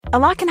A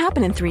lot can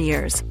happen in 3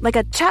 years, like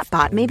a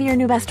chatbot may be your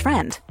new best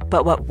friend.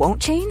 But what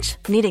won't change?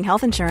 Needing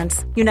health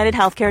insurance. United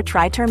Healthcare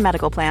Tri-Term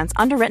Medical Plans,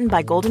 underwritten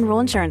by Golden Rule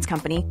Insurance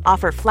Company,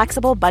 offer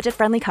flexible,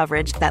 budget-friendly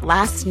coverage that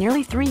lasts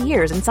nearly 3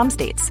 years in some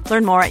states.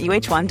 Learn more at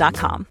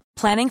uh1.com.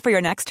 Planning for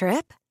your next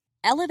trip?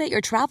 Elevate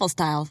your travel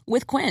style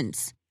with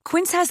Quince.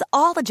 Quince has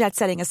all the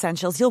jet-setting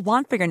essentials you'll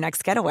want for your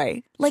next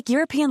getaway, like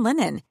European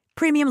linen,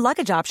 premium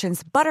luggage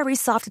options, buttery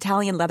soft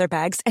Italian leather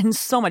bags, and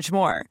so much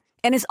more.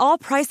 And is all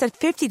priced at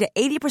 50 to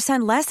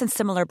 80% less than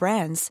similar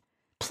brands.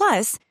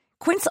 Plus,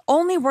 Quince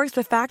only works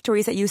with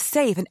factories that use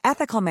safe and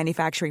ethical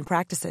manufacturing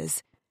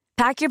practices.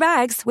 Pack your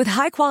bags with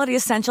high-quality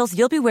essentials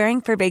you'll be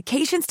wearing for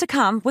vacations to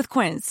come with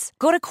Quince.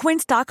 Go to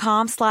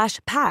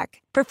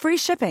quince.com/pack for free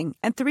shipping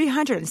and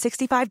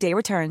 365-day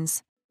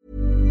returns.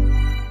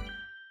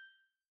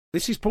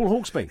 This is Paul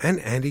Hawksby. And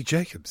Andy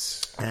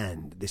Jacobs.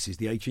 And this is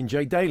the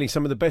H&J Daily,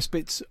 some of the best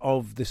bits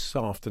of this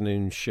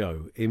afternoon's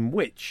show, in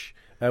which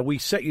we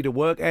set you to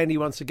work. Andy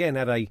once again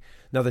had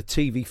another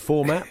TV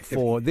format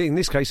for, in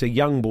this case, a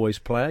young boys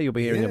player. You'll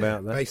be hearing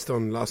about that. Based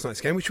on last night's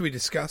game, which we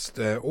discussed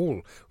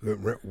all. We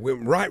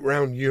went right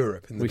round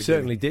Europe. We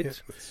certainly did.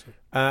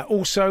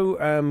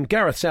 Also,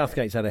 Gareth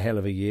Southgate's had a hell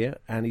of a year,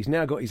 and he's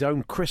now got his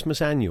own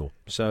Christmas annual.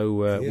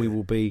 So we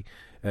will be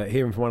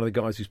hearing from one of the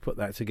guys who's put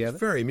that together. It's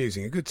very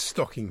amusing. A good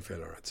stocking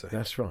filler, I'd say.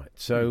 That's right.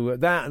 So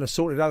that and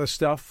assorted other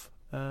stuff,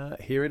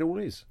 here it all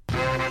is.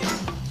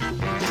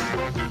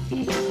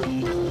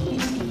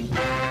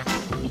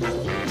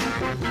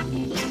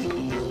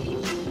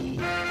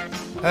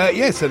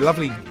 It's a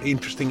lovely,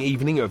 interesting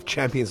evening of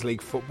Champions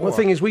League football. Well, the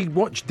thing is, we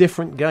watched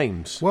different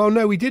games. Well,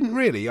 no, we didn't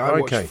really. I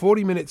watched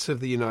 40 minutes of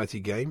the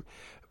United game,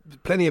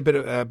 plenty of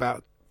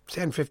about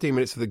 10, 15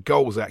 minutes of the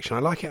goals action.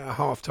 I like it at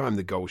half-time,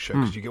 the goal show,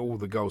 because you get all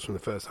the goals from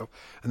the first half.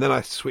 And then I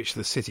switched to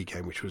the City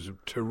game, which was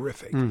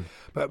terrific.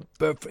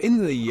 But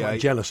in the... I'm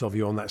jealous of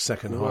you on that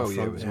second half. Well,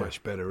 yeah, it was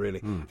much better,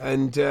 really.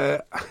 And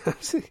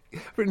I've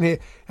written here,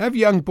 have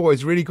young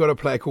boys really got a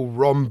player called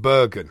Ron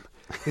Bergen?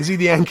 Is he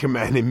the anchor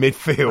man in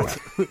midfield?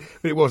 But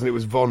it wasn't, it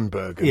was Von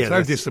Bergen. Yeah,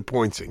 so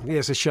disappointing. Yeah,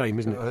 it's a shame,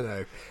 isn't it? I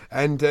know.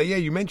 And,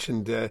 you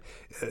mentioned TV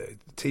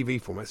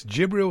formats.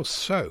 Jibril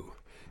Sow,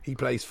 he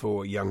plays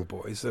for young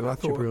boys. And I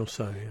thought, Jibril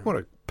Sow, yeah. What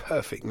a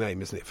perfect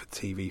name, isn't it, for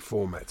TV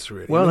formats,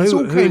 really? Well, it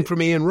all came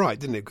from Ian Wright,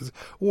 didn't it? Because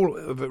all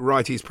of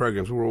Wrighty's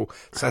programmes were all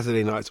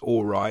Saturday nights,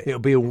 all right. It'll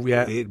be all,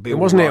 yeah. It'll be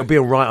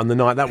all right on the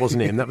night. That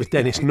wasn't him. That was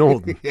Dennis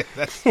Norton. Yeah,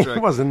 that's true.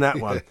 It wasn't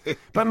that one.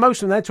 But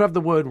most of them had to have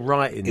the word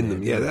right in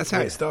them. Yeah, that's how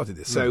it started.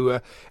 This.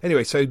 So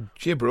anyway, so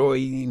Jibril,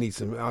 he needs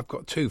some. I've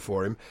got two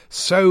for him.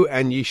 Sow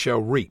and Ye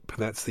Shall Reap.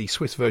 That's the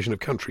Swiss version of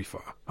Country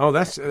Fire. Oh,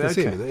 that's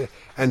okay. Him.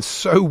 And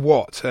So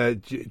What?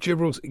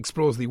 Jibril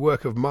explores the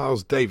work of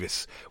Miles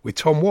Davis with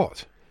Tom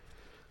Watt.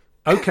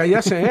 Okay,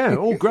 yes, yeah,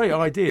 all great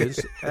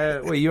ideas.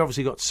 Well, you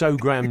obviously got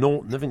Graham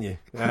Norton, haven't you?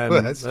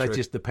 Well, that's true.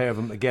 Just the pair of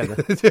them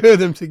together. Two of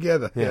them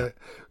together. Yeah.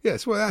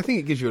 Yes. Well, I think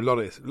it gives you a lot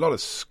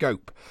of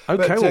scope.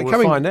 Okay, but,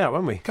 we'll find out,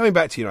 won't we? Coming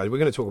back to United, we're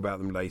going to talk about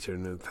them later,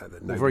 and the fact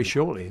that very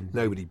shortly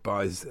nobody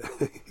buys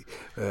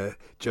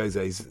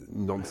Jose's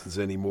nonsense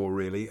anymore.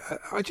 Really,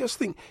 I just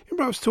think.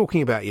 Remember, I was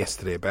talking about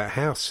yesterday about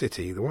how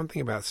City. The one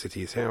thing about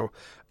City is how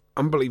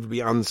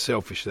unbelievably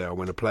unselfish they are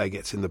when a player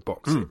gets in the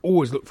box. They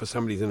always look for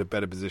somebody who's in a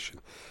better position.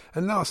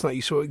 And last night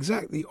you saw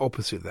exactly the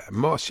opposite of that.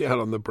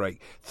 Martial on the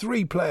break,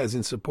 3 players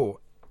in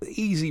support. The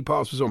easy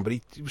pass was on, but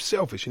he was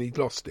selfish and he'd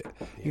lost it.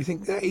 Yeah. You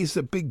think that is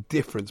the big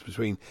difference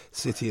between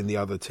City and the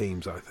other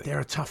teams, I think.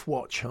 They're a tough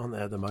watch, aren't they,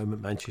 at the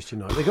moment, Manchester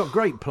United? They've got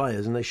great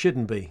players and they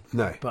shouldn't be.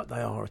 No. But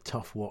they are a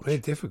tough watch. They're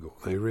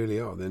difficult. They really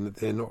are.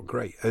 They're not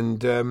great.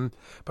 And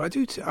but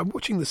I'm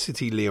watching the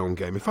City-Lyon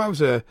game. If I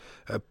was a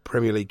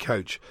Premier League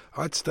coach,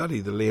 I'd study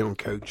the Lyon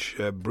coach,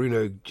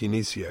 Bruno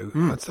Genesio.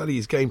 I'd study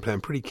his game plan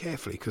pretty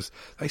carefully because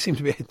they seem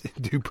to be able to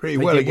do pretty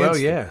well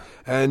against them.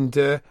 And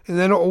they're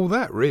not all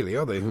that, really,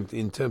 are they,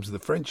 in terms of the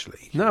French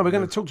league? No, we're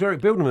going to talk to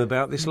Eric Bilderman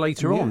about this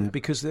later on,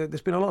 because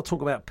there's been a lot of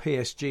talk about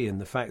PSG and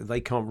the fact that they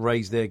can't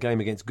raise their game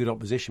against good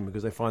opposition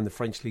because they find the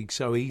French league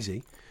so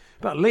easy.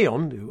 But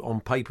Lyon, who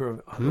on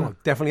paper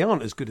definitely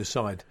aren't as good a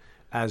side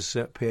as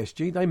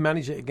PSG, they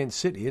manage it against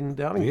City, and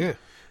I think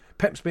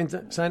Pep's been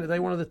saying that they're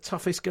one of the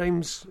toughest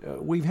games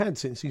we've had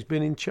since he's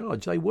been in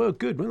charge. They were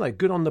good, weren't they?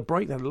 Good on the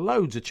break. They had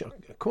loads of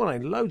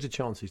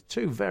chances.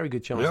 2 very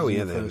good chances. Oh,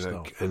 yeah, in the first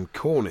half. And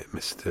Cornet,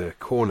 Mr.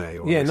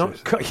 Cornet.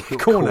 Not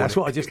Cornet. That's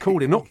what I just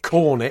called him. Not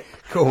Cornet.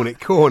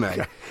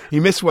 Cornet.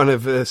 You missed one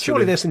of...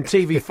 Surely there's some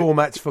TV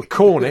formats for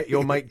Cornet,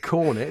 your mate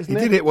Cornet, isn't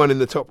there? He did hit one in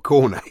the top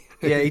corner.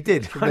 Yeah, he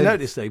did. I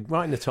noticed that,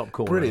 right in the top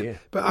corner. Brilliant. Yeah.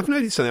 But I've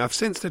noticed something. I've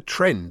sensed a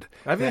trend.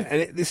 Have you?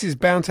 And this is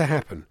bound to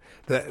happen.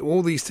 That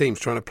all these teams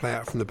trying to play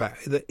out from the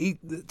back, the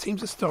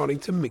teams are starting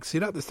to mix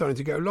it up. They're starting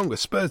to go longer.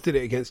 Spurs did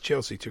it against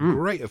Chelsea to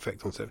great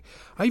effect on Saturday.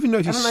 I even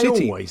noticed Haven't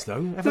City. They always, though?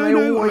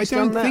 No, I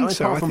don't think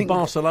so. I think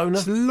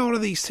Barcelona. A lot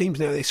of these teams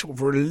now, they sort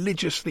of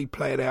religiously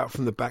play it out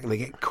from the back and they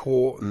get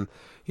caught. And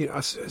I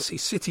see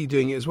City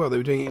doing it as well. They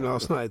were doing it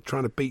last night,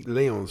 trying to beat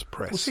Lyon's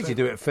press. Well, City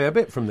do it a fair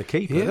bit from the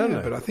keeper, don't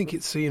they? But I think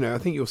it's I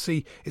think you'll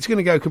see it's going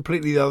to go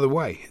completely the other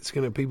way.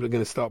 People are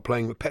going to start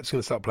playing. Pep's going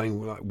to start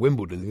playing like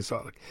Wimbledon. He's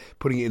going to start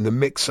putting it in the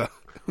mixer.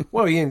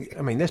 Well,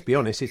 I mean, let's be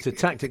honest. It's a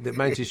tactic that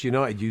Manchester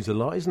United use a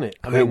lot, isn't it?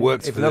 I It mean,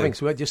 works if for nothing's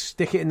to it, just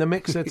stick it in the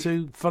mixer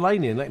to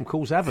Fellaini and let him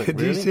cause havoc. Do you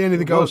really. see any of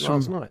the goals from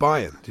last night?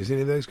 Bayern? Do you see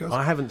any of those goals?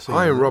 I haven't seen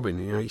Iron them.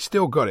 Robin, he's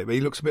still got it, but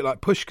he looks a bit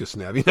like Puskás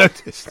now. Have you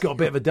noticed? He's got a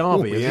bit of a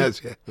derby. He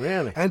has, yeah.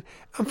 Really? And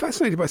I'm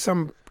fascinated by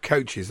some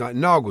coaches like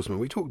Nagelsmann.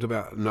 We talked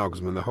about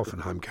Nagelsmann, the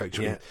Hoffenheim coach,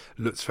 with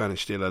Lutz van der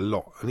Stiel a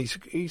lot, and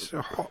he's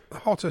the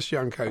hottest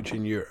young coach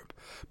in Europe.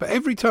 But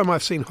every time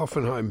I've seen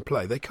Hoffenheim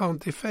play, they can't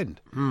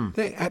defend.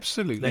 They're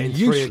absolutely Letting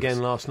useless. 3 again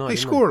last night. They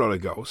score a lot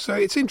of goals, so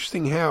it's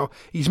interesting how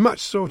he's much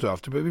sought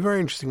after. But it'll be very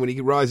interesting when he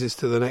rises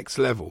to the next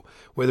level,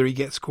 whether he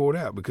gets caught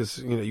out, because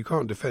you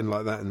can't defend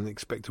like that and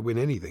expect to win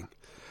anything.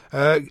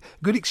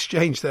 Good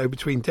exchange, though,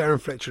 between Darren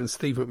Fletcher and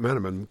Steve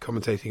McManaman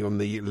commentating on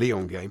the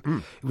Lyon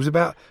game. It was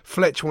about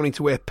Fletch wanting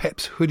to wear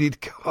Pep's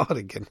hooded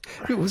cardigan.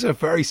 It was a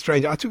very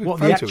strange... I took a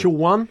photo the actual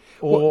one?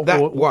 Or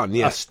that one,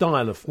 yeah. A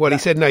style of... Well, he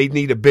said, no, he'd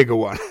need a bigger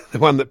one. The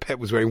one that Pep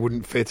was wearing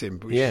wouldn't fit him,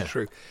 which is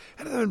true.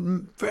 And a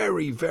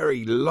very,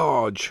 very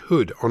large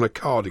hood on a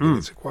cardigan.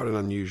 It's quite an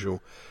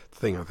unusual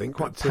thing, I think.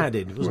 Quite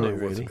padded, wasn't it,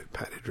 It was really? a bit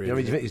padded,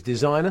 really. Do you think it's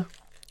designer?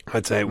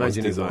 I'd say it was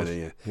Imagine it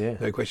designer, was. Yeah.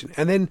 No question.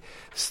 And then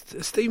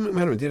Steve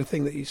McManaman did a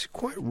thing that is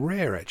quite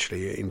rare,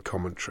 actually, in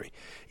commentary.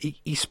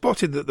 He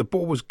spotted that the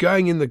ball was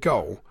going in the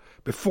goal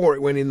before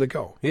it went in the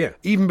goal. Yeah.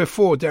 Even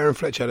before Darren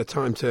Fletcher had a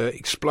time to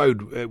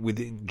explode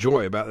with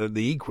joy about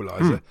the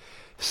equaliser,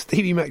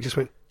 Stevie Mac just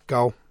went,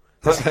 goal.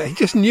 He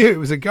just knew it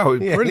was a goal.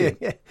 It was brilliant.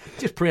 Yeah.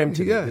 Just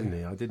preempted it, didn't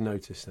he? I did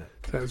notice that.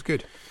 That was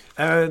good.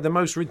 The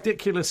most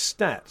ridiculous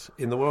stat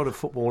in the world of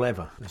football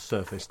ever has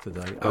surfaced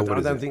today. I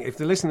don't think if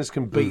the listeners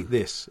can beat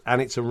this,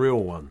 and it's a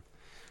real one,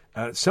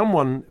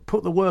 someone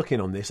put the work in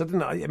on this. I don't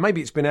know.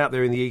 Maybe it's been out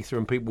there in the ether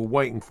and people were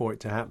waiting for it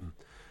to happen.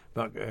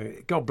 But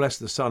God bless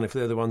the Sun if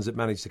they're the ones that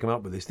managed to come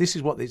up with this. This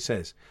is what it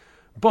says.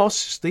 Boss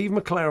Steve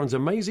McLaren's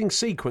amazing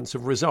sequence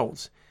of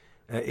results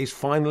is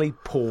finally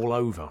Paul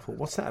over. I thought,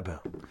 what's that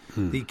about?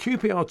 The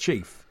QPR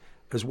chief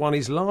has won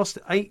his last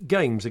 8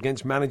 games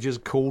against managers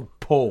called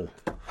Paul.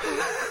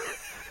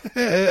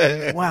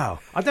 Wow.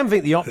 I don't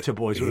think the Opta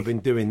boys would have been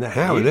doing that.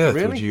 How on earth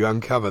really? Would you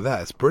uncover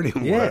that? It's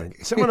brilliant work.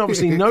 Someone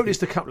obviously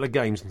noticed a couple of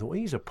games and thought,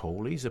 he's a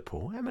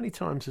Paul. How many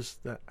times has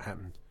that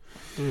happened?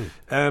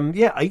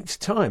 8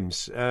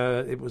 times.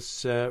 It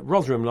was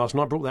Rotherham last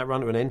night, brought that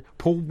run to an end.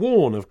 Paul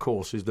Warne, of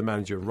course, is the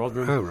manager of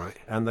Rotherham. Oh, right.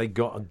 And they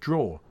got a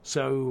draw.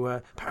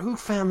 So who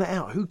found that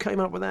out? Who came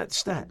up with that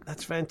stat?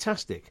 That's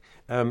fantastic.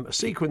 A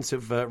sequence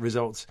of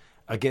results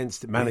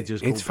against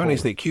managers. It's funny,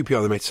 isn't it?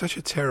 QPR, they made such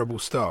a terrible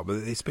start, but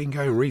it's been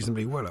going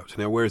reasonably well up to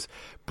now. Whereas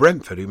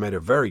Brentford, who made a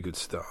very good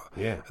start,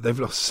 they've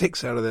lost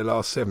 6 out of their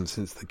last 7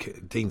 since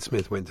Dean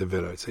Smith went to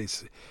Villa.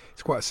 It's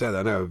quite sad.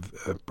 I know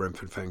a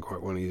Brentford fan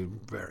quite well.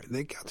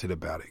 They're gutted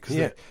about it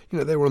because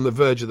they were on the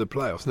verge of the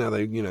playoffs. Now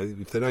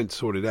if they don't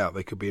sort it out,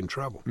 they could be in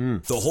trouble.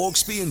 The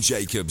Hawksbee and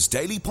Jacobs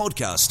Daily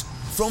Podcast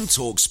from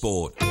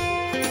TalkSport.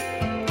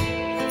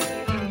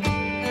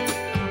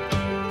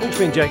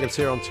 Hawksbee and Jacobs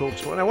here on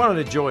TalkSport. Now, one of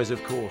the joys,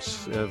 of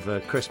course,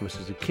 of Christmas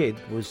as a kid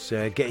was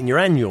getting your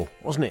annual,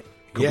 wasn't it?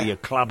 Could be your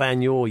club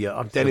annual.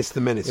 Dennis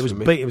the Menace. It was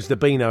it was the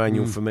Beano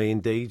annual for me,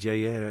 indeed. Yeah.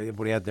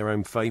 Everybody had their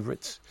own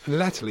favourites. And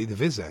latterly, the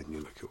Viz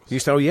annual, of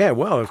course.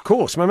 Well, of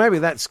course. Well, maybe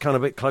that's kind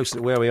of a bit closer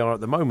to where we are at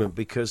the moment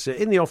because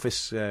in the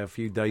office a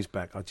few days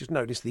back, I just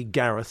noticed the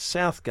Gareth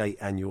Southgate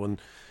annual.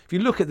 And if you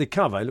look at the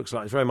cover, it looks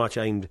like it's very much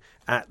aimed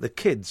at the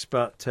kids,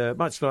 but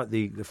much like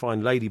the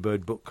fine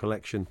Ladybird book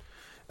collection,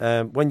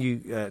 when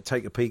you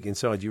take a peek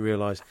inside, you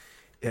realise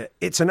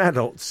it's an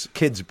adult's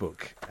kids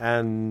book.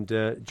 And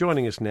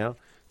joining us now,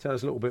 tell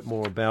us a little bit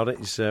more about it,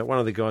 is one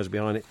of the guys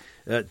behind it,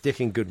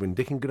 Dickin Goodwin.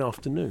 Dickin, good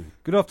afternoon.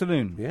 Good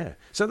afternoon. Yeah.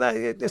 So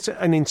that's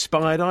an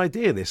inspired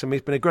idea, this. I mean,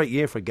 it's been a great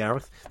year for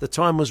Gareth. The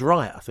time was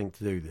right, I think,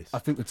 to do this. I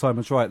think the time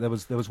was right. There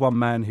was one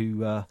man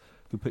who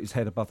put his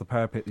head above the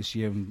parapet this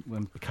year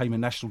and became a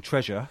national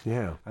treasure.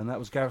 Yeah. And that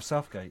was Gareth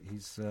Southgate.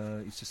 He's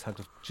just had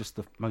just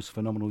the most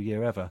phenomenal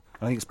year ever.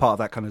 I think it's part of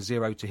that kind of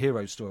zero to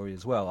hero story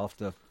as well.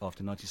 After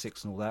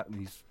 '96 and all that,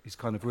 and he's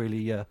kind of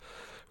really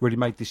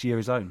made this year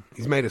his own.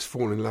 He's made us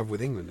fall in love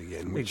with England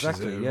again, which is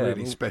a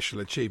really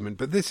special achievement.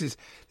 But there's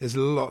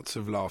lots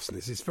of laughs in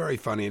this. It's very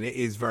funny, and it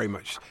is very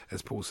much,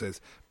 as Paul says,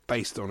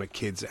 based on a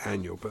kid's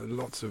annual, but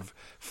lots of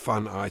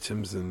fun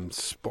items and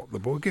spot the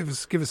ball. Give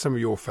us some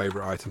of your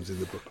favourite items in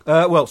the book.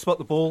 Well, spot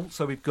the ball.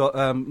 So we've got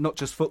not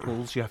just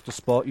footballs you have to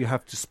spot. You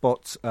have to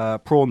spot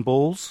prawn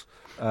balls.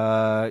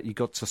 You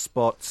got to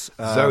spot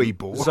Zoe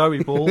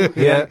ball.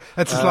 Yeah,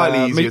 that's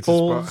slightly easier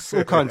meatballs, to spot.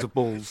 all kinds of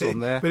balls on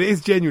there. But it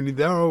is genuinely,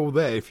 they're all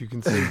there if you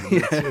can see them.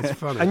 It's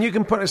funny. And you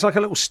can it's like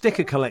a little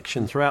sticker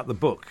collection throughout the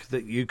book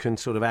that you can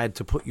sort of add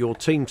to put your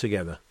team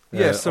together.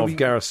 Of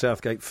Gareth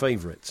Southgate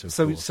favourites.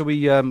 So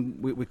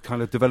we're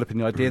kind of developing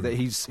the idea that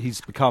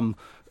he's become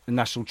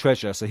national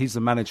treasure. So he's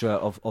the manager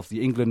of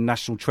the England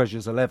National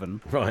Treasures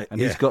 11. Right, And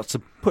yeah. he's got to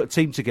put a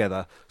team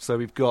together. So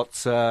we've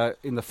got,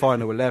 in the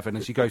final 11,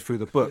 as you go through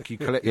the book, you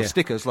collect your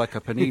stickers like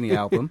a Panini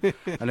album.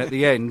 And at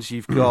the end,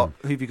 you've got,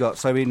 who have you got?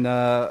 So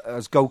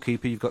as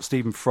goalkeeper, you've got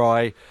Stephen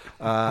Fry.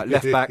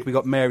 Left back, we've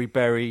got Mary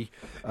Berry.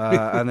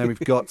 And then we've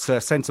got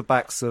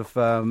centre-backs of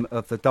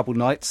the double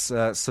knights,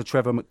 Sir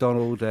Trevor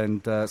McDonald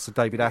and Sir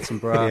David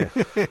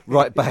Attenborough.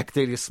 Right back,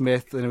 Delia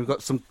Smith. And we've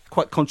got some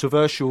quite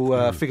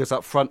controversial figures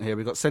up front here.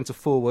 We've got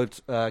centre-forward,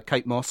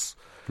 Kate Moss.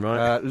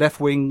 Right. Left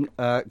wing,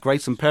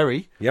 Grayson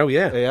Perry. Oh,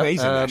 yeah. Well,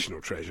 he's a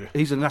national treasure.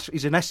 He's an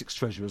Essex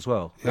treasure as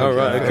well. Oh,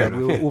 right, okay.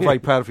 We're all very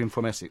proud of him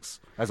from Essex,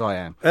 as I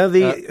am.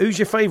 Who's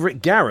your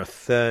favourite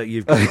Gareth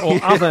you've got?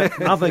 Or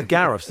other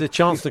Gareths? The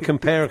chance to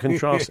compare and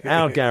contrast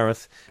our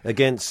Gareth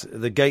against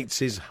the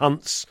Gateses,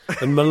 Hunts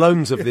and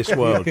Malones of this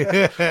world.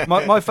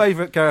 My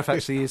favourite Gareth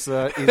actually is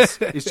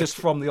just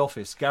from The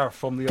Office. Gareth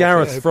from The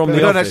Gareth Office. from The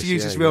We don't Office, actually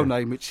use his real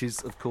name, which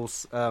is, of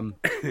course,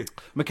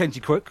 Mackenzie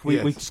Crook. We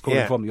just call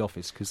him from The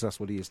Office because that's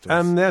what he is to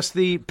us. There's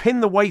the pin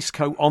the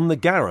waistcoat on the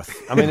Gareth.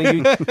 I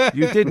mean,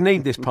 you did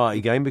need this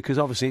party game because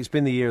obviously it's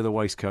been the year of the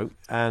waistcoat,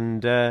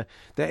 and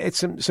it's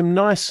some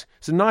nice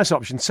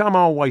options. Some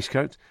are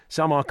waistcoats,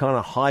 some are kind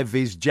of high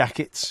vis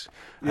jackets.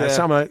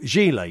 Some are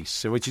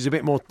gilets, which is a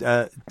bit more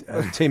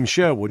Tim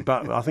Sherwood,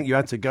 but I think you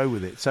had to go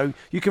with it. So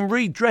you can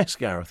redress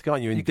Gareth,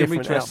 can't you? In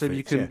different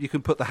outfits. Him. You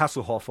can put the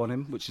Hasselhoff on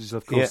him, which is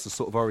of course the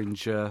sort of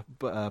orange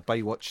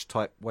Baywatch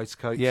type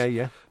waistcoat.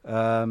 Yeah.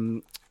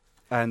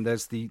 And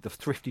there's the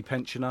thrifty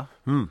pensioner.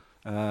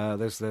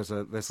 There's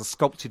a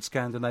sculpted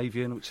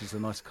Scandinavian, which is a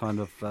nice kind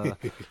of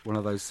one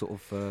of those sort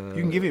of.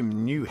 You can give him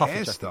new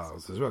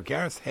hairstyles as well.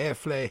 Gareth's hair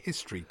flare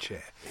history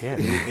chair. Yeah,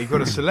 you've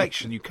got a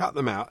selection. You cut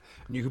them out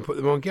and you can put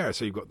them on Gareth.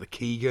 So you've got the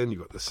Keegan,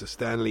 you've got the Sir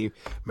Stanley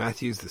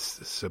Matthews, the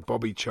Sir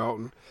Bobby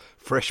Charlton,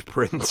 Fresh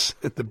Prince,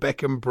 the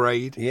Beckham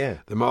braid,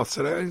 the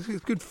Marcelo. It's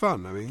good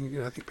fun. I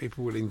mean, I think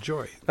people will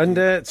enjoy it. And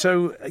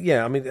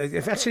I mean,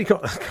 they've actually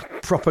got a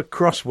proper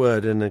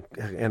crossword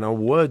and a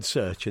word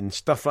search and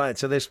stuff like that.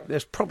 So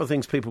there's proper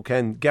things people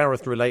can,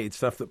 Gareth-related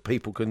stuff that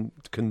people can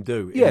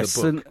do. Yes,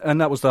 in the book. and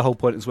that was the whole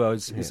point as well.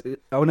 Is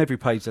on every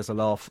page there's a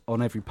laugh.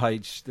 On every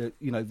page,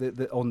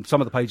 on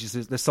some of the pages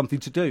there's something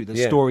to do.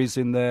 There's stories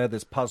in there.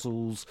 There's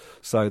puzzles.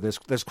 So there's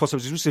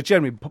crosswords. It's a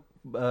generally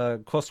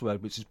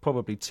crossword, which is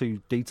probably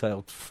too detailed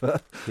for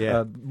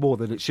more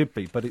than it should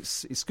be. But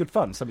it's good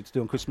fun. Something to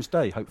do on Christmas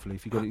Day. Hopefully,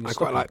 if you got it in your I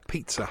quite like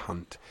Pizza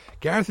Hunt.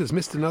 Gareth has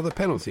missed another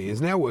penalty. He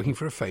is now working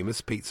for a famous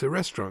pizza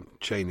restaurant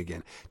chain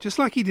again, just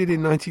like he did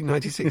in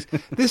 1996.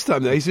 This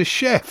time, though, he's a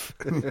chef.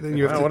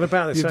 What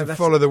about you have to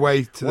follow the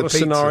way to the pizza. What a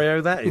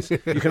scenario that is. You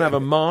can have a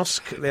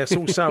mask. There's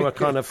also a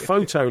kind of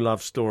photo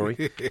love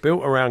story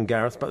built around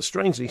Gareth, but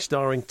strangely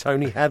starring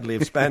Tony Hadley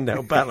of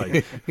Spandau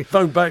Ballet. It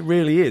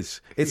really is.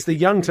 It's the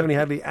young Tony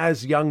Hadley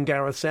as young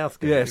Gareth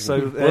Southgate. Yeah, so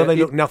they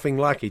look nothing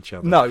like each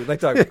other. No, they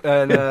don't.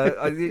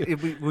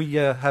 And we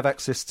have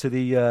access to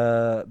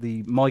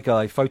the My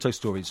Guy photo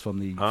stories from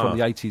the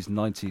 80s and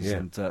 90s,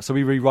 and so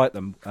we rewrite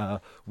them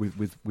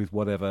with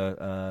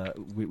whatever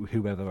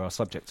whoever our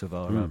subject of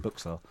our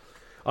books are.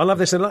 I love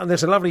this.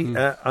 There's a lovely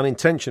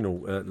unintentional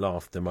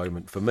laughter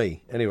moment for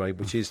me, anyway,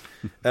 which is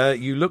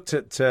you looked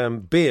at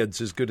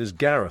beards as good as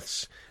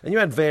Gareth's, and you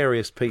had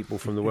various people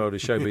from the world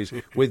of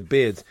showbiz with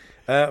beards.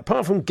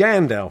 Apart from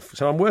Gandalf,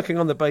 so I'm working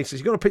on the basis.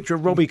 You've got a picture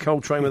of Robbie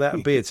Coltrane without a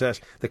beard, so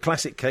that's the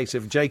classic case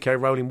of J.K.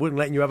 Rowling wouldn't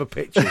let you have a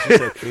picture. She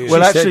said,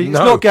 actually, it's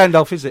not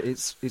Gandalf, is it?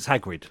 It's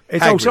Hagrid.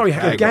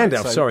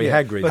 Gandalf. Sorry,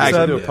 Hagrid. But,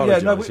 I do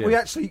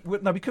apologise.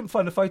 We couldn't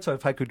find a photo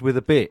of Hagrid with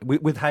a beard,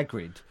 with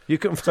Hagrid.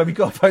 So we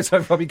got a photo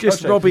of Robbie Coltrane.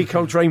 Just Robbie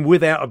Coltrane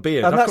without a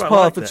beard. And that's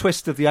part of the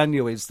twist of the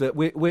annual, is that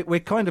we're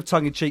kind of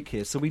tongue-in-cheek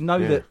here, so we know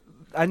that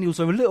annuals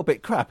are a little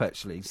bit crap,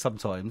 actually,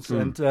 sometimes.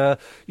 And, they're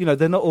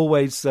not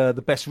always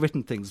the best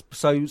written things.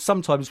 So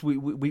sometimes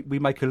we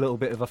make a little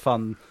bit of a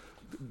fun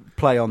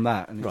play on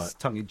that, and it's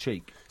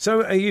tongue-in-cheek.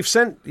 So you've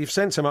sent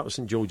some up to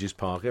St George's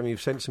Park. I mean,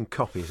 you've sent some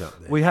copies up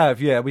there. We have,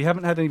 We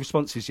haven't had any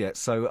responses yet,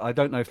 so I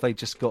don't know if they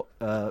just got,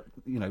 they're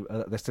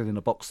still in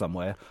a box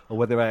somewhere, or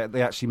whether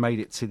they actually made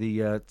it to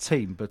the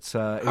team. But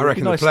I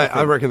reckon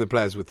the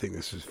players would think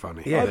this was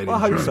funny. Yeah, I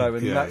hope so.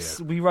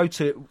 And we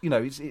wrote it.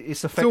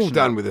 It's affectionate. It's all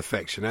done with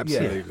affection.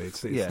 Absolutely,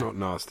 it's not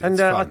nasty. And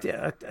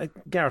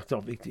Gareth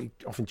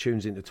often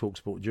tunes into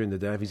TalkSport during the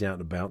day if he's out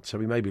and about, so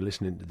he may be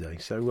listening today.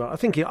 So I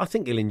think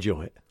he'll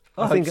enjoy it.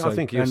 I think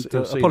you'll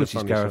see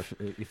apologies, Gareth,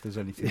 if there's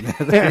anything.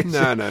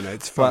 No,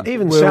 it's fun.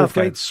 Even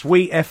Southgate's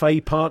sweet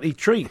FA party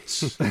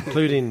treats,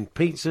 including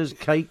pizzas,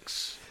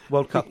 cakes,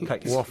 World Cup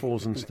cakes,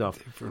 waffles, and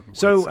stuff.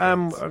 So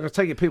I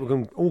take it people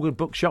can all good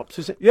bookshops,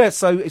 is it? Yeah.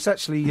 So it's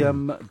actually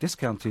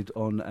discounted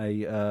on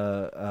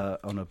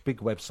a big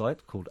website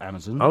called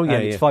Amazon. Oh yeah,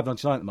 it's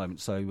 $5.99 at the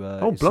moment. So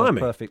it's blimey.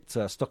 a perfect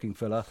stocking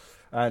filler,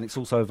 and it's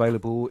also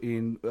available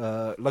in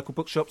local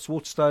bookshops,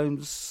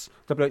 Waterstones,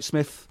 WH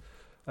Smith.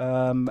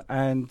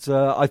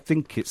 I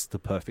think it's the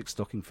perfect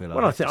stocking filler.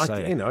 Well, I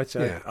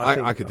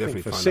could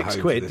definitely for find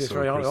 £6. It's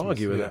very hard to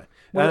argue with that.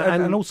 Well,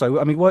 and also,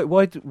 I mean,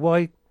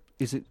 why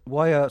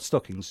why are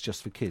stockings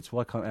just for kids?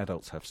 Why can't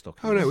adults have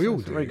stockings? Oh no, we all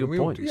do. Very good we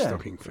all point. do Yeah.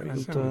 stocking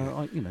fees.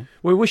 And,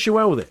 We wish you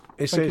well with it.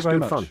 It's Thank you very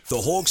good much. fun. The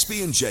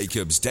Hawksbee and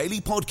Jacobs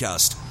Daily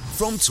Podcast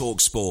from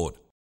TalkSport.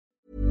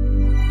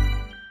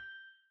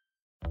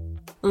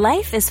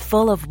 Life is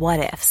full of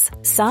what-ifs.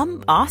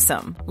 Some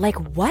awesome, like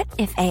what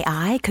if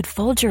AI could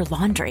fold your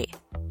laundry?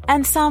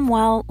 And some,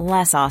 well,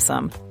 less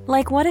awesome,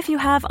 like what if you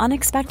have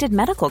unexpected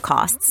medical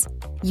costs?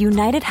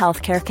 United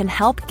Healthcare can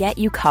help get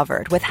you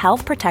covered with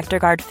Health Protector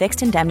Guard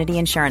fixed indemnity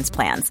insurance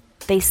plans.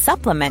 They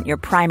supplement your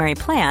primary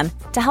plan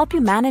to help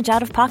you manage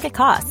out-of-pocket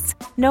costs.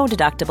 No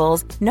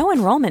deductibles, no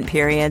enrollment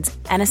periods,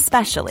 and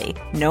especially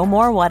no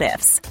more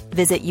what-ifs.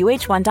 Visit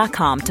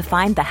uh1.com to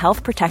find the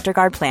Health Protector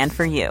Guard plan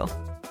for you.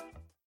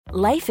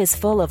 Life is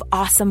full of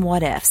awesome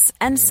what-ifs,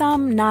 and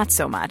some not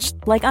so much,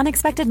 like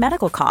unexpected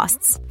medical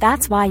costs.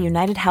 That's why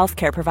United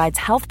Healthcare provides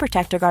Health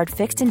Protector Guard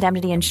fixed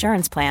indemnity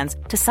insurance plans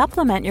to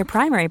supplement your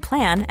primary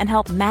plan and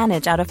help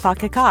manage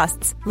out-of-pocket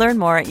costs. Learn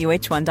more at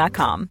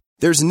uh1.com.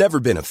 There's never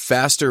been a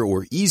faster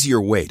or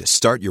easier way to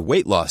start your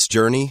weight loss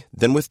journey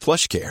than with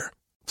PlushCare.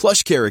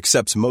 PlushCare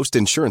accepts most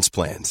insurance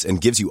plans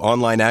and gives you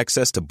online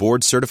access to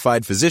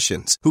board-certified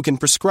physicians who can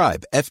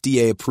prescribe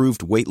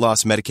FDA-approved weight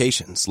loss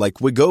medications like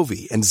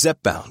Wegovy and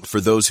Zepbound for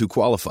those who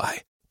qualify.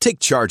 Take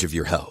charge of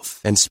your health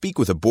and speak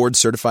with a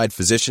board-certified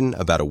physician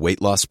about a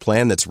weight loss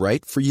plan that's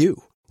right for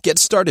you. Get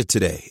started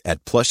today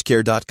at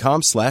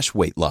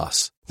plushcare.com/weight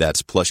loss.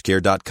 That's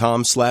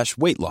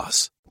plushcare.com/weight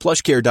loss.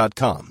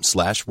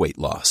 plushcare.com/weight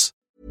loss.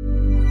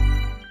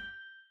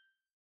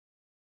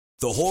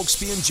 The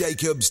Hawksbee and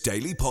Jacobs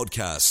Daily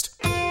Podcast.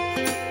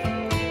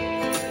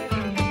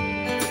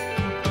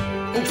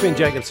 Hawksbee and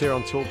Jacobs here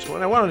on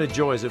TalkSport. Now, one of the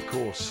joys, of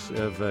course,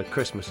 of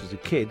Christmas as a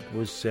kid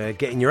was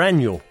getting your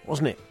annual,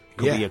 wasn't it?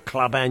 Could be your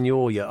club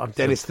annual.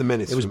 Dennis the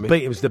Menace. It was for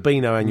me. it was the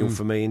Beano annual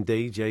for me,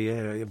 indeed. Yeah.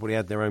 Everybody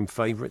had their own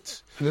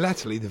favourites. And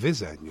latterly, the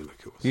Viz annual, of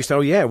course.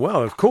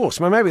 Of course.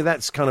 Well, maybe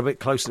that's kind of a bit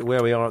closer to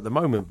where we are at the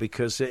moment,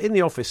 because in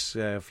the office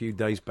a few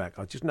days back,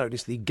 I just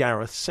noticed the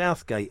Gareth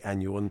Southgate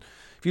annual, and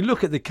if you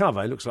look at the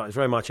cover, it looks like it's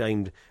very much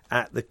aimed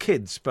at the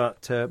kids,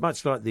 but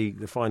much like the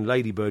fine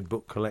Ladybird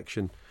book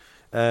collection,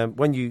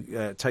 when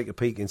you take a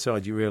peek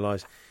inside, you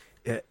realise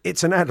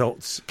it's an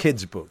adult's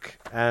kids book.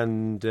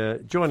 And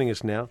joining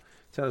us now,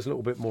 tell us a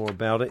little bit more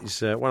about it,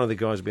 is one of the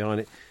guys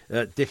behind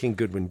it, Dickon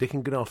Goodwin.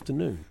 Dickon, good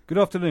afternoon. Good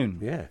afternoon.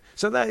 Yeah.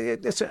 So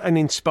that's an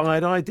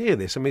inspired idea,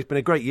 this. I mean, it's been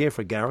a great year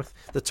for Gareth.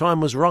 The time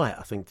was right,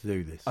 I think, to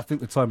do this. I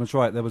think the time was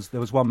right. There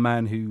was one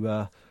man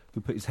who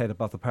put his head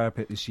above the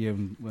parapet this year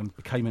and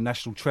became a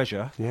national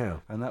treasure. Yeah.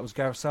 And that was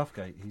Gareth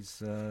Southgate.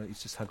 He's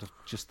just had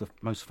just the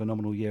most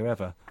phenomenal year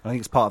ever. I think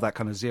it's part of that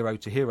kind of zero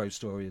to hero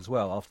story as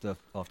well. After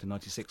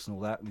 '96 and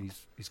all that, and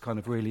he's kind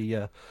of really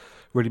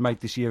made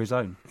this year his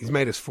own. He's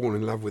made us fall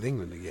in love with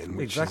England again,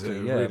 which is a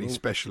really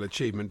special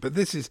achievement. But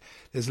there's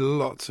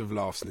lots of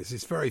laughs in this.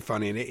 It's very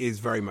funny, and it is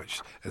very much,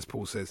 as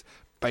Paul says,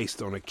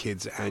 based on a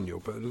kid's annual,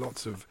 but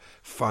lots of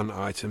fun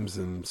items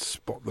and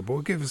spot the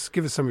ball. Give us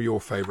some of your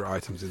favourite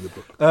items in the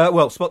book.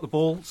 Well, spot the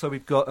ball. So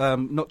we've got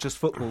not just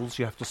footballs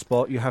you have to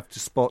spot. You have to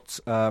spot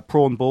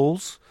prawn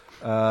balls.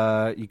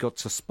 You got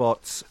to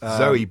spot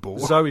Zoe ball.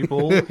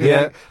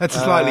 Yeah, that's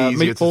slightly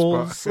easier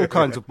meatballs, to spot. all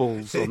kinds of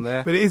balls on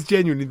there. But it is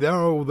genuinely, they're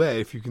all there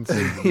if you can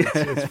see them.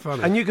 It's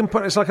funny. And you can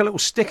it's like a little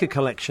sticker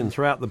collection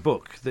throughout the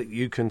book that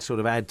you can sort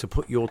of add to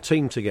put your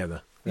team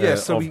together.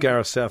 Of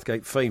Gareth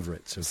Southgate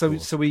favourites.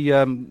 So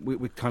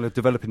we're kind of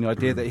developing the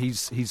idea that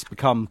he's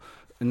become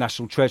a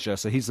national treasure.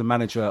 So he's the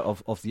manager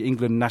of the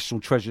England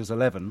National Treasures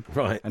 11.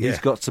 Right. And he's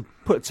got to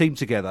put a team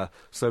together.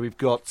 So we've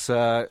got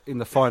in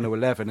the final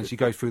 11, as you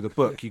go through the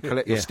book, you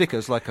collect your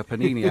stickers like a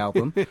Panini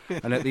album.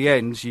 And at the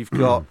end, you've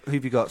got,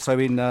 who've you got? So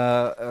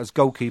as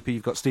goalkeeper,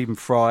 you've got Stephen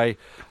Fry.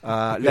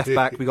 Left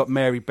back, we've got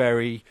Mary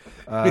Berry.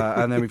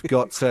 And then we've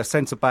got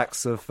centre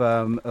backs of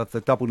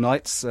the double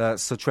knights,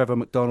 Sir Trevor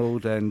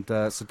McDonald and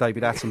Sir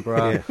David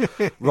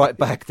Attenborough. Right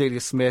back,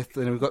 Delia Smith.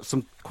 And we've got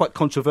some quite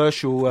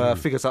controversial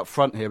figures up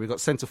front here. We've got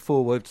centre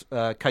forward,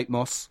 Kate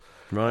Moss.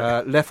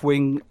 Right. Left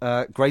wing,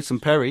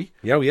 Grayson Perry.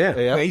 Oh, yeah.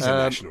 Well, he's a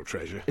national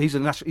treasure. He's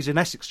an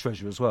Essex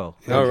treasure as well.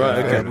 Oh,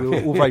 right. Okay.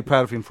 We're all very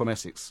proud of him from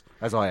Essex,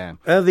 as I am.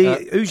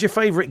 Who's your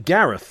favourite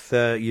Gareth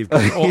you've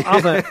got? Or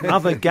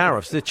other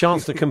Gareths? The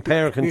chance to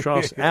compare and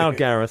contrast our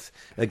Gareth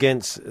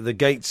against the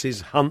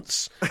Gateses,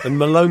 Hunts and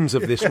Malones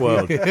of this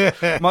world.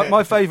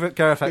 My favourite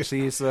Gareth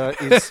actually is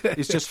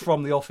just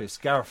from The Office.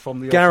 Gareth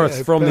from The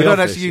Office. From The We Office.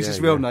 don't actually use his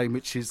real name,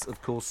 which is,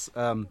 of course,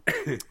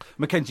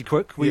 Mackenzie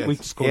Crook. We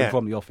just call him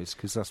from The Office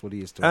because that's what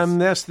he is to us.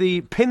 There's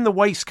the pin the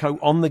waistcoat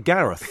on the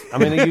Gareth. I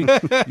mean,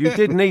 you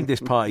did need this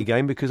party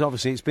game because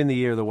obviously it's been the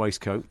year of the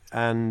waistcoat,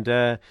 and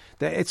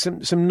it's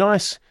some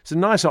nice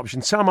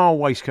options. Some are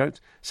waistcoats,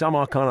 some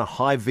are kind of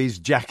high vis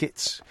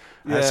jackets,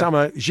 some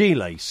are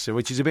gilets,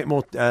 which is a bit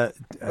more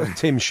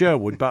Tim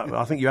Sherwood, but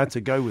I think you had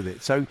to go with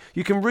it. So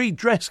you can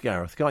redress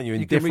Gareth, can't you?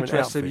 In different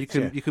outfits.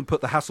 You can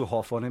put the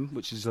Hasselhoff on him,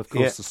 which is of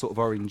course the sort of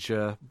orange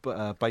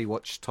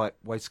Baywatch type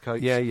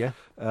waistcoat. Yeah.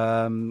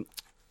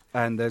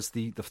 And there's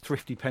the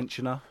thrifty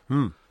pensioner.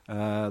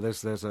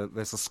 There's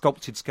a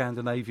sculpted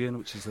Scandinavian,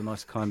 which is a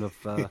nice kind of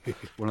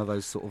one of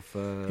those sort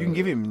of. You can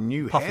give him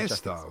new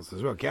hairstyles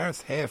as well.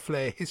 Gareth's Hair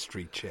Flare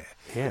History Chair.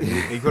 Yeah,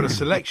 you've got a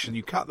selection.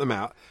 You cut them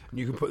out and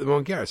you can put them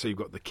on Gareth. So you've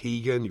got the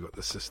Keegan, you've got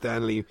the Sir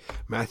Stanley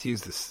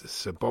Matthews, the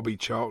Sir Bobby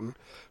Charlton,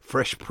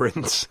 Fresh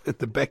Prince, the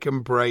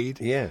Beckham braid,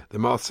 the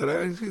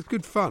Marcelo. It's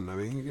good fun. I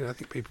mean, I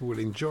think people will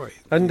enjoy it.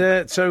 And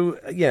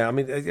I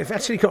mean, they've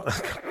actually got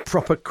a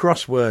proper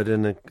crossword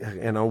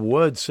and a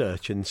word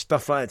search and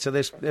stuff like that. So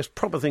there's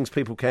proper things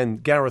people can,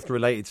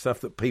 Gareth-related stuff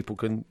that people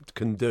can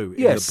do.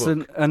 Yes, in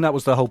the book. And that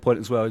was the whole point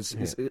as well.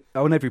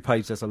 On every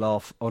page there's a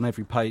laugh. On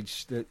every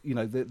page,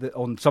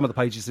 on some of the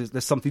pages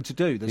there's something to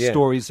do. There's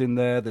stories in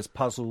there. There's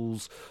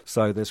puzzles.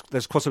 So there's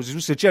crosswords.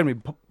 It's a generally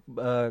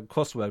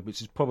crossword,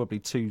 which is probably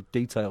too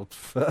detailed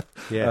for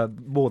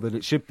more than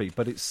it should be.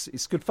 But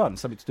it's good fun.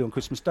 Something to do on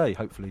Christmas Day.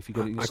 Hopefully, if you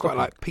got it in your quite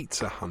like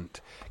Pizza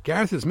Hunt.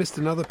 Gareth has missed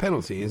another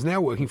penalty. He is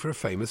now working for a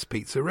famous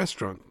pizza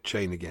restaurant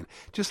chain again,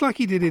 just like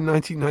he did in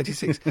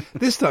 1996.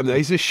 This time, though,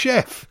 he's a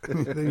chef.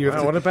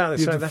 What about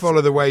this? You have to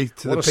follow the way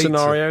to the pizza. What a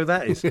scenario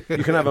that is.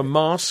 You can have a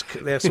mask.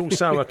 There's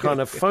also a kind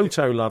of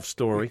photo love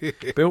story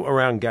built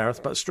around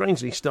Gareth, but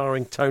strangely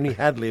starring Tony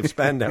Hadley of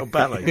Spandau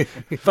Ballet.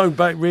 It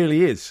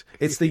really is.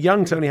 It's the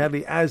young Tony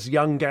Hadley as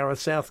young Gareth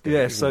Southgate.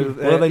 Yeah, so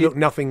they look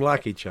nothing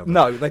like each other.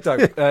 No, they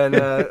don't.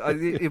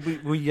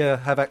 And we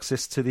have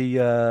access to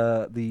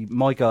the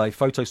My Guy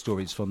photo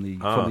stories from the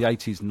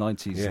 80s and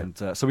 90s,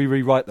 and so we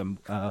rewrite them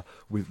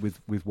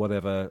with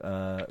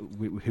whatever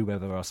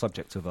whoever our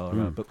subject of our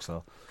books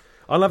are.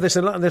 I love this.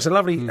 There's a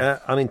lovely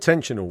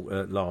unintentional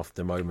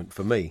laughter moment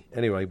for me,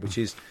 anyway, which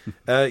is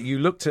you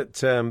looked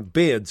at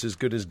beards as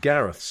good as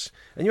Gareth's,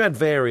 and you had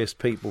various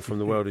people from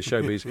the world of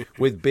showbiz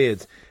with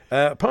beards.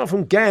 Apart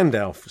from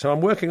Gandalf, so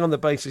I'm working on the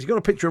basis. You've got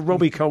a picture of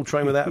Robbie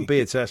Coltrane without a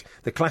beard, so that's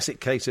the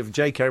classic case of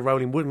J.K.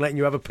 Rowling wouldn't let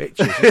you have a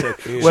picture.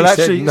 Actually,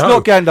 it's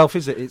not Gandalf,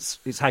 is it? It's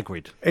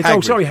Hagrid.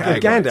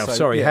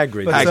 Gandalf.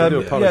 Hagrid. But, I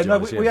do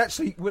apologise.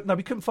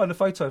 We couldn't find a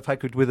photo of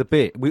Hagrid with a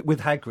beard, with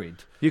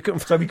Hagrid.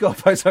 So we got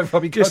a photo of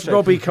Robbie Coltrane. Just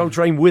Robbie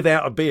Coltrane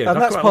without a beard. And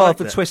that's part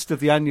of the twist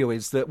of the annual,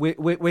 is that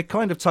we're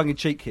kind of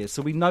tongue-in-cheek here,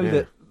 so we know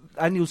that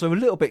annuals are a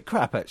little bit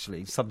crap,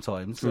 actually,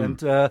 sometimes, and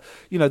they're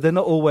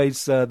not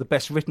always the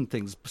best written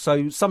things.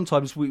 So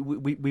sometimes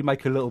we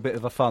make a little bit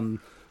of a fun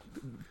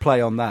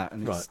play on that,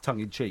 and it's tongue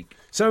in cheek.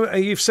 So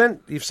you've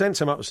sent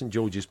some up to St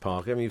George's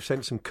Park. I mean, you've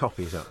sent some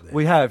copies up there.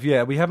 We have,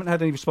 yeah. We haven't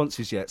had any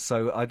responses yet,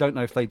 so I don't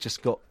know if they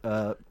just got,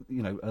 they're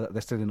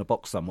still in a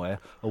box somewhere,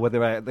 or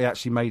whether they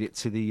actually made it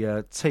to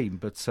the team.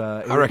 But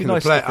I reckon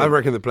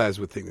the players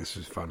would think this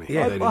was funny.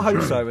 Yeah, I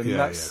hope so.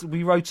 And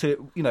we wrote it.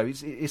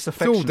 It's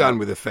affectionate. It's all done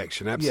with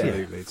affection.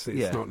 Absolutely, it's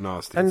not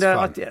nasty. And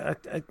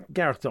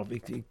Gareth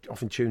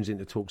often tunes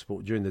into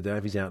TalkSport during the day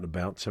if he's out and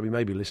about, so he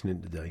may be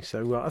listening today.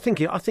 So I think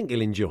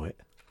he'll enjoy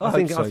it. I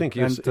think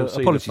he'll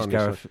see apologies,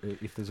 Gareth,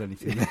 if there's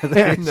anything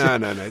there. No,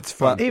 it's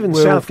fun. But even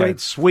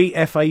Southgate's sweet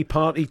FA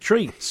party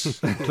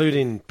treats,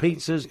 including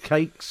pizzas,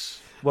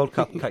 cakes, World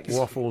Cup cakes,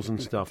 waffles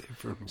and stuff.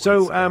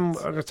 So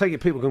I take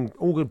it people can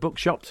all go to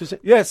bookshops, is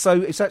it? Yeah,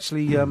 so it's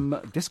actually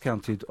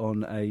discounted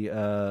on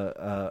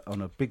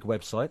a big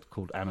website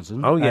called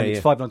Amazon. Oh, yeah, and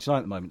it's $5.99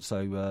 at the moment, so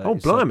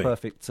it's blimey. a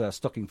perfect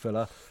stocking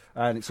filler.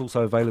 And it's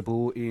also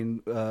available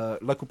in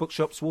local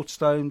bookshops,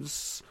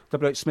 Waterstones,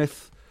 WH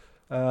Smith.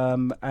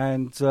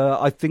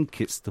 I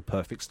think it's the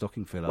perfect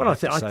stocking filler. Well, I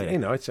could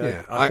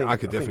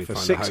definitely for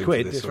find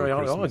 £6. It's very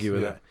hard to argue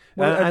with that.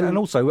 Well, and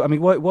also, I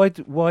mean,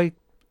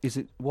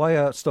 why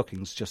are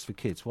stockings just for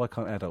kids? Why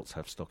can't adults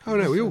have stockings? Oh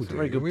no, we all do.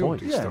 Very good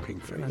point. Stocking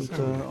fillers.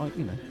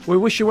 We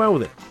wish you well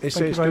with it. It's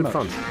good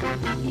fun.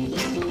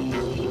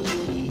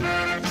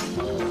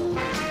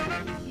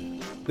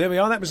 There we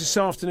are. That was this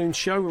afternoon's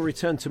show. We'll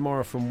return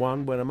tomorrow from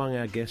 1 when among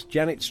our guests,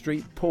 Janet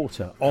Street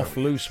Porter, off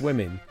Loose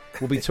Women,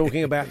 will be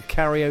talking about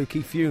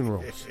karaoke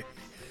funerals.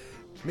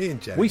 Me and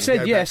Janet. We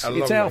said yes.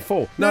 It's our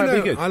fault. No, it'll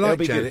be good. I like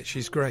Janet. Good.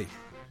 She's great.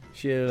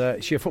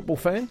 Is she a football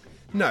fan?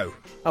 No.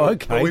 Oh,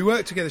 okay. But we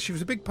worked together. She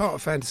was a big part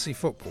of fantasy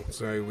football,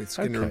 so with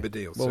Skinner and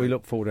Baddiel. Well, we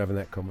look forward to having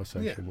that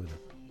conversation with her.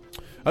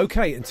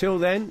 Okay, until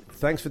then,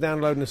 thanks for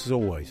downloading us as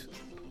always.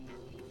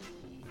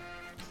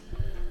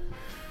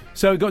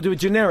 So we've got to do a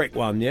generic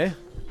one, yeah?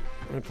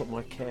 I'm going to put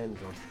my cans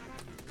on.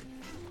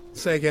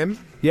 Say again?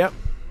 Yep.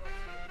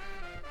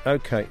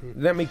 Okay,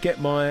 let me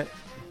get my...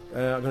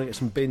 I'm going to get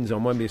some bins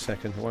on. Won't be a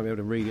second. I won't be able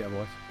to read it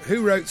otherwise.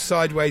 Who wrote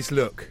Sideways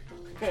Look?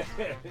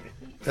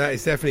 That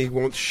is definitely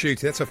wants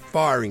shooting. That's a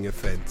firing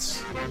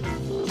offence.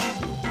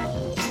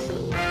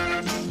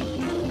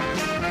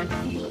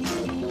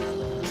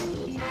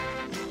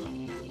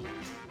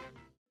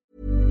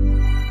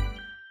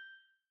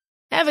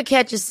 Ever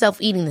catch yourself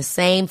eating the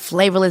same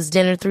flavorless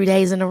dinner 3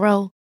 days in a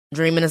row?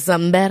 Dreaming of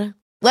something better?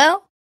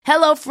 Well,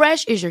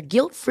 HelloFresh is your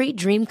guilt-free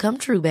dream come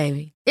true,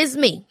 baby. It's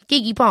me,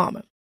 Keke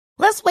Palmer.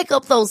 Let's wake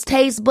up those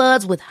taste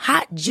buds with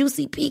hot,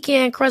 juicy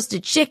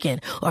pecan-crusted chicken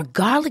or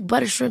garlic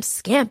butter shrimp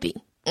scampi.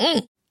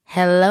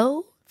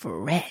 Hello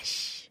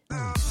Fresh.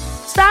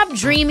 Stop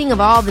dreaming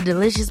of all the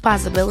delicious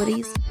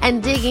possibilities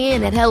and dig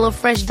in at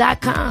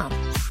HelloFresh.com.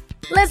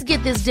 Let's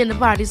get this dinner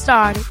party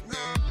started.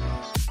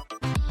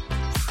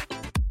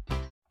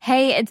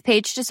 Hey, it's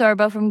Paige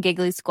DeSorbo from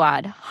Giggly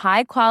Squad.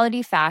 High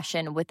quality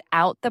fashion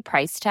without the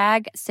price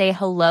tag. Say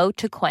hello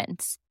to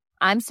Quince.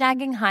 I'm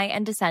snagging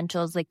high-end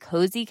essentials like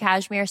cozy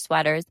cashmere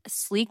sweaters,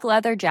 sleek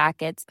leather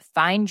jackets,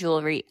 fine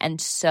jewelry,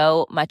 and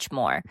so much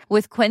more.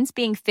 With Quince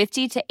being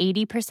 50 to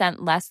 80%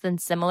 less than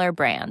similar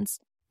brands.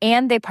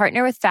 And they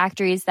partner with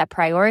factories that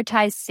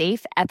prioritize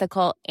safe,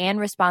 ethical, and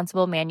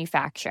responsible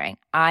manufacturing.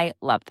 I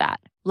love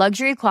that.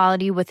 Luxury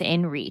quality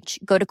within reach.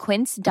 Go to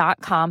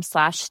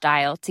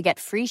quince.com/style to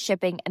get free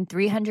shipping and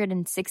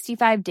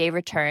 365-day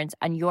returns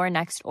on your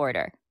next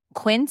order.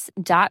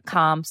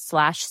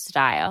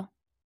 Quince.com/style.